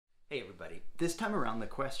Hey everybody, this time around the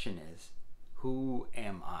question is, who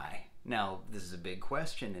am I? Now, this is a big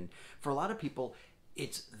question, and for a lot of people,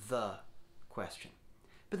 it's the question.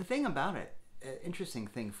 But the thing about it, interesting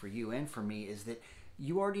thing for you and for me, is that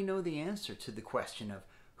you already know the answer to the question of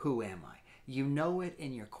who am I? You know it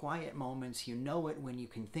in your quiet moments. You know it when you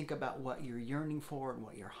can think about what you're yearning for and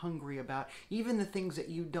what you're hungry about. Even the things that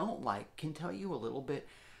you don't like can tell you a little bit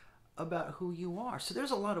about who you are. So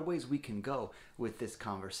there's a lot of ways we can go with this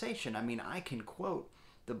conversation. I mean, I can quote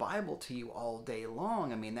the Bible to you all day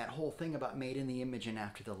long. I mean, that whole thing about made in the image and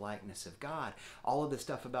after the likeness of God, all of the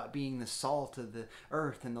stuff about being the salt of the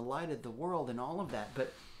earth and the light of the world and all of that.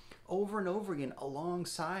 But over and over again,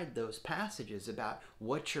 alongside those passages about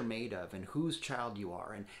what you're made of and whose child you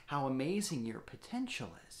are and how amazing your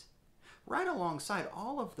potential is, right alongside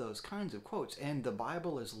all of those kinds of quotes, and the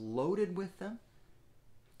Bible is loaded with them.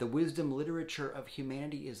 The wisdom literature of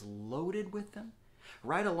humanity is loaded with them.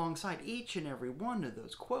 Right alongside each and every one of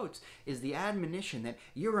those quotes is the admonition that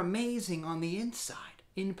you're amazing on the inside,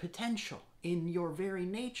 in potential, in your very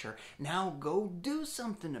nature. Now go do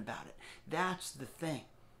something about it. That's the thing.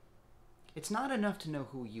 It's not enough to know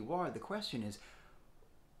who you are. The question is,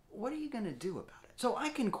 what are you going to do about it? So I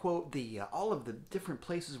can quote all of the different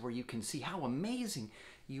places where you can see how amazing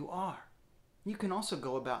you are. You can also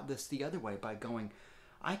go about this the other way by going,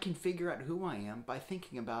 I can figure out who I am by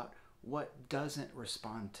thinking about what doesn't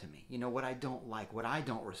respond to me. You know, what I don't like, what I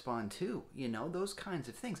don't respond to, you know, those kinds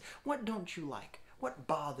of things. What don't you like? What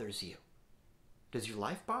bothers you? Does your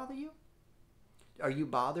life bother you? Are you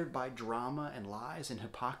bothered by drama and lies and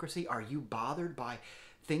hypocrisy? Are you bothered by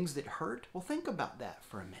things that hurt? Well, think about that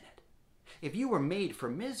for a minute. If you were made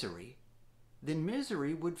for misery, then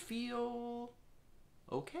misery would feel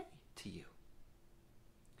okay to you.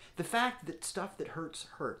 The fact that stuff that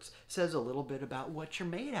hurts says a little bit about what you're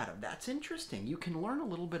made out of. That's interesting. You can learn a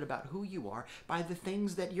little bit about who you are by the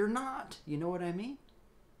things that you're not. You know what I mean?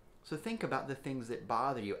 So think about the things that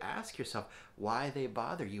bother you. Ask yourself why they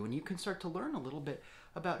bother you, and you can start to learn a little bit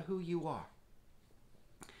about who you are.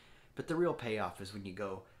 But the real payoff is when you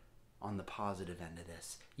go on the positive end of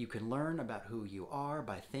this. You can learn about who you are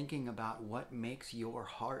by thinking about what makes your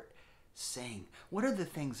heart sing. What are the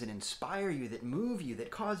things that inspire you, that move you,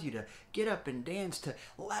 that cause you to get up and dance, to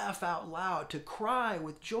laugh out loud, to cry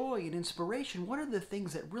with joy and inspiration? What are the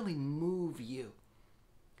things that really move you?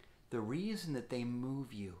 The reason that they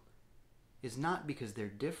move you is not because they're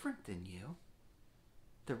different than you.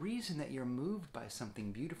 The reason that you're moved by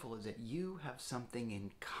something beautiful is that you have something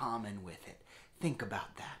in common with it. Think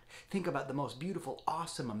about that. Think about the most beautiful,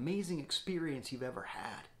 awesome, amazing experience you've ever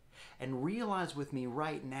had. And realize with me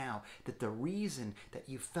right now that the reason that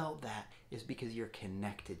you felt that is because you're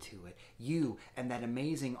connected to it. You and that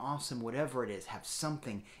amazing, awesome, whatever it is, have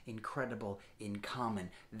something incredible in common.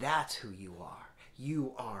 That's who you are.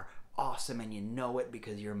 You are awesome, and you know it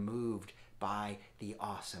because you're moved by the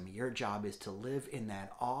awesome. Your job is to live in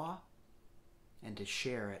that awe and to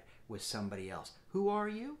share it with somebody else. Who are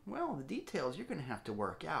you? Well, the details you're going to have to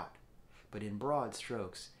work out. But in broad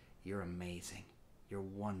strokes, you're amazing. You're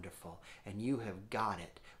wonderful, and you have got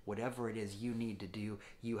it. Whatever it is you need to do,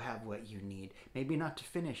 you have what you need. Maybe not to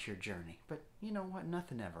finish your journey, but you know what?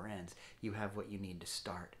 Nothing ever ends. You have what you need to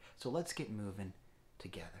start. So let's get moving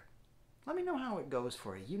together. Let me know how it goes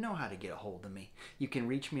for you. You know how to get a hold of me. You can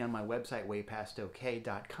reach me on my website,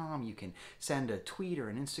 waypastok.com. You can send a tweet or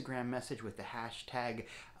an Instagram message with the hashtag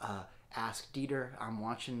askdieter. I'm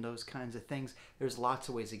watching those kinds of things. There's lots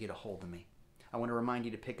of ways to get a hold of me. I want to remind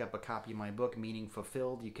you to pick up a copy of my book, Meaning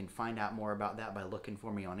Fulfilled. You can find out more about that by looking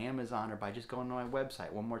for me on Amazon or by just going to my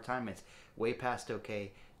website. One more time, it's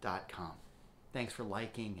waypastok.com. Thanks for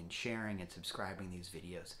liking and sharing and subscribing these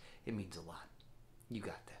videos. It means a lot. You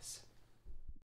got this.